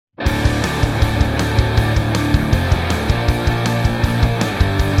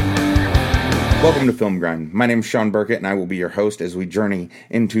Welcome to Film Grind. My name is Sean Burkett, and I will be your host as we journey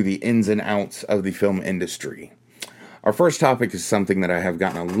into the ins and outs of the film industry. Our first topic is something that I have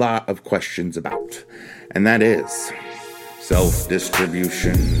gotten a lot of questions about, and that is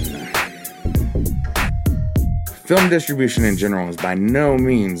self-distribution. Film distribution in general is by no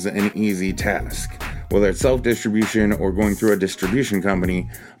means an easy task. Whether it's self-distribution or going through a distribution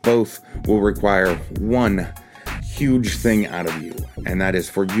company, both will require one huge thing out of you, and that is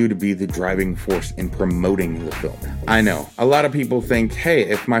for you to be the driving force in promoting the film. I know, a lot of people think, hey,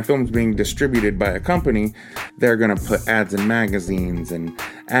 if my film's being distributed by a company, they're gonna put ads in magazines and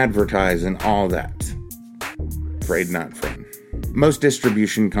advertise and all that. Afraid not, friend. Most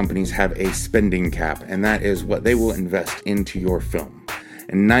distribution companies have a spending cap, and that is what they will invest into your film.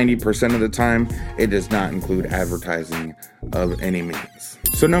 And 90% of the time, it does not include advertising of any means.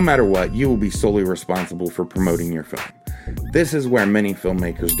 So no matter what, you will be solely responsible for promoting your film. This is where many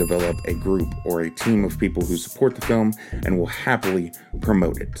filmmakers develop a group or a team of people who support the film and will happily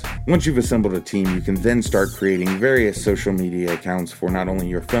promote it. Once you've assembled a team, you can then start creating various social media accounts for not only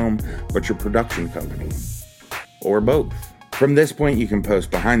your film, but your production company, or both. From this point, you can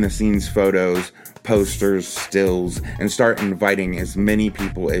post behind-the-scenes photos, posters, stills, and start inviting as many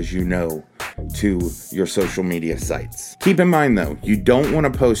people as you know to your social media sites. Keep in mind though, you don't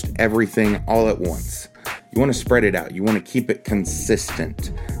want to post everything all at once. You want to spread it out. You want to keep it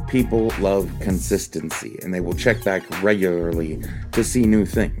consistent. People love consistency, and they will check back regularly to see new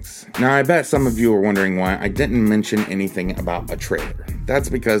things. Now, I bet some of you are wondering why I didn't mention anything about a trailer. That's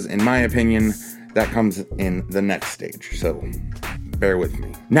because, in my opinion, that comes in the next stage, so bear with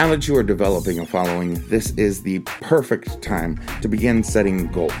me. Now that you are developing a following, this is the perfect time to begin setting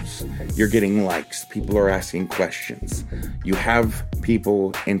goals. You're getting likes, people are asking questions, you have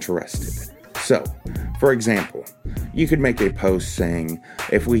people interested. So, for example, you could make a post saying,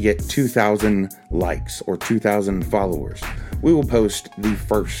 if we get 2,000 likes or 2,000 followers, we will post the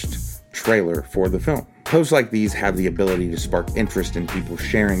first trailer for the film. Posts like these have the ability to spark interest in people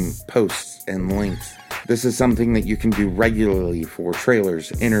sharing posts and links. This is something that you can do regularly for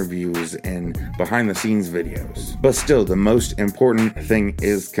trailers, interviews, and behind-the-scenes videos. But still, the most important thing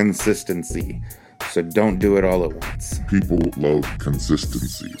is consistency. So don't do it all at once. People love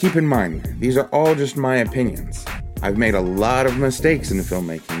consistency. Keep in mind, these are all just my opinions. I've made a lot of mistakes in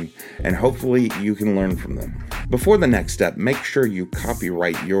filmmaking, and hopefully you can learn from them. Before the next step, make sure you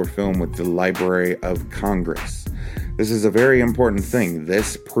copyright your film with the Library of Congress. This is a very important thing.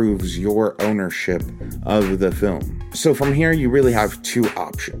 This proves your ownership of the film. So from here, you really have two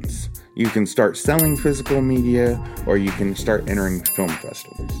options. You can start selling physical media, or you can start entering film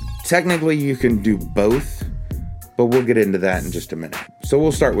festivals. Technically, you can do both, but we'll get into that in just a minute. So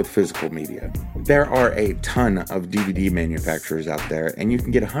we'll start with physical media. There are a ton of DVD manufacturers out there, and you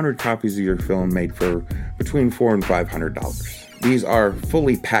can get 100 copies of your film made for between $400 and $500. These are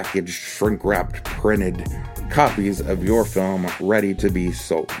fully packaged, shrink-wrapped, printed copies of your film ready to be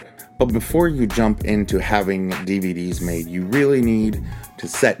sold. But before you jump into having DVDs made, you really need to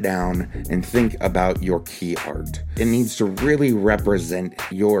sit down and think about your key art. It needs to really represent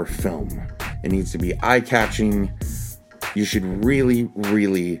your film. It needs to be eye-catching. You should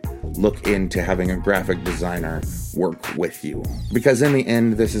really look into having a graphic designer work with you, because in the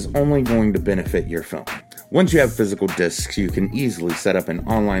end, this is only going to benefit your film. Once you have physical discs, you can easily set up an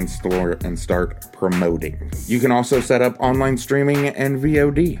online store and start promoting. You can also set up online streaming and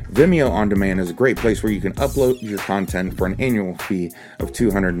VOD. Vimeo On Demand is a great place where you can upload your content for an annual fee of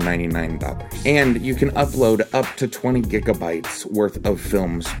 $299. And you can upload up to 20 gigabytes worth of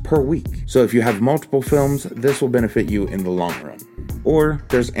films per week. So if you have multiple films, this will benefit you in the long run. Or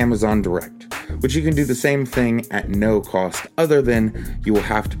there's Amazon Direct, which you can do the same thing at no cost other than you will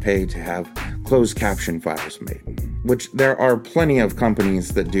have to pay to have closed caption files made, which there are plenty of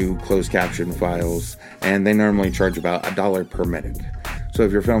companies that do closed caption files, and they normally charge about $1 per minute. So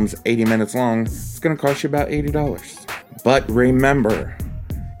if your film's 80 minutes long, it's going to cost you about $80. But remember,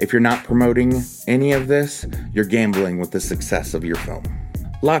 if you're not promoting any of this, you're gambling with the success of your film.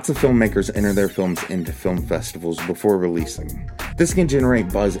 Lots of filmmakers enter their films into film festivals before releasing. This can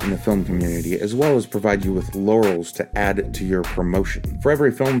generate buzz in the film community, as well as provide you with laurels to add to your promotion. For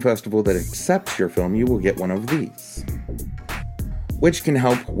every film festival that accepts your film, you will get one of these, which can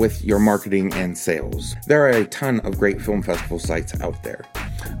help with your marketing and sales. There are a ton of great film festival sites out there.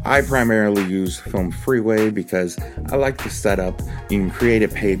 I primarily use Film Freeway because I like the setup. You can create a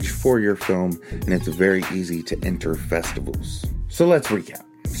page for your film, and it's very easy to enter festivals. So let's recap.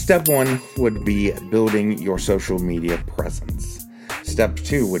 Step 1 would be building your social media presence. Step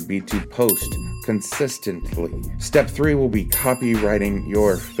 2 would be to post consistently. Step 3 will be copywriting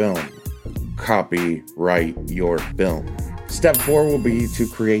your film. copyright your film. Step 4 will be to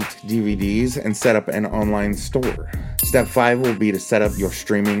create DVDs and set up an online store. Step 5 will be to set up your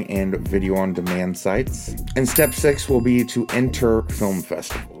streaming and video on demand sites. And step 6 will be to enter film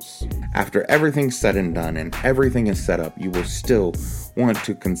festivals. After everything's said and done and everything is set up, you will still want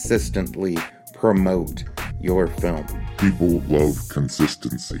to consistently promote your film. People love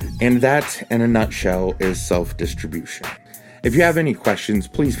consistency. And that, in a nutshell, is self-distribution. If you have any questions,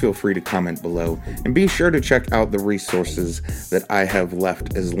 please feel free to comment below, and be sure to check out the resources that I have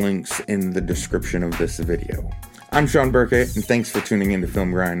left as links in the description of this video. I'm Sean Burkett, and thanks for tuning into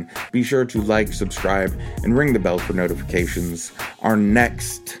Film Grind. Be sure to like, subscribe, and ring the bell for notifications. Our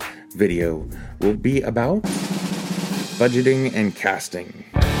next video will be about budgeting and casting.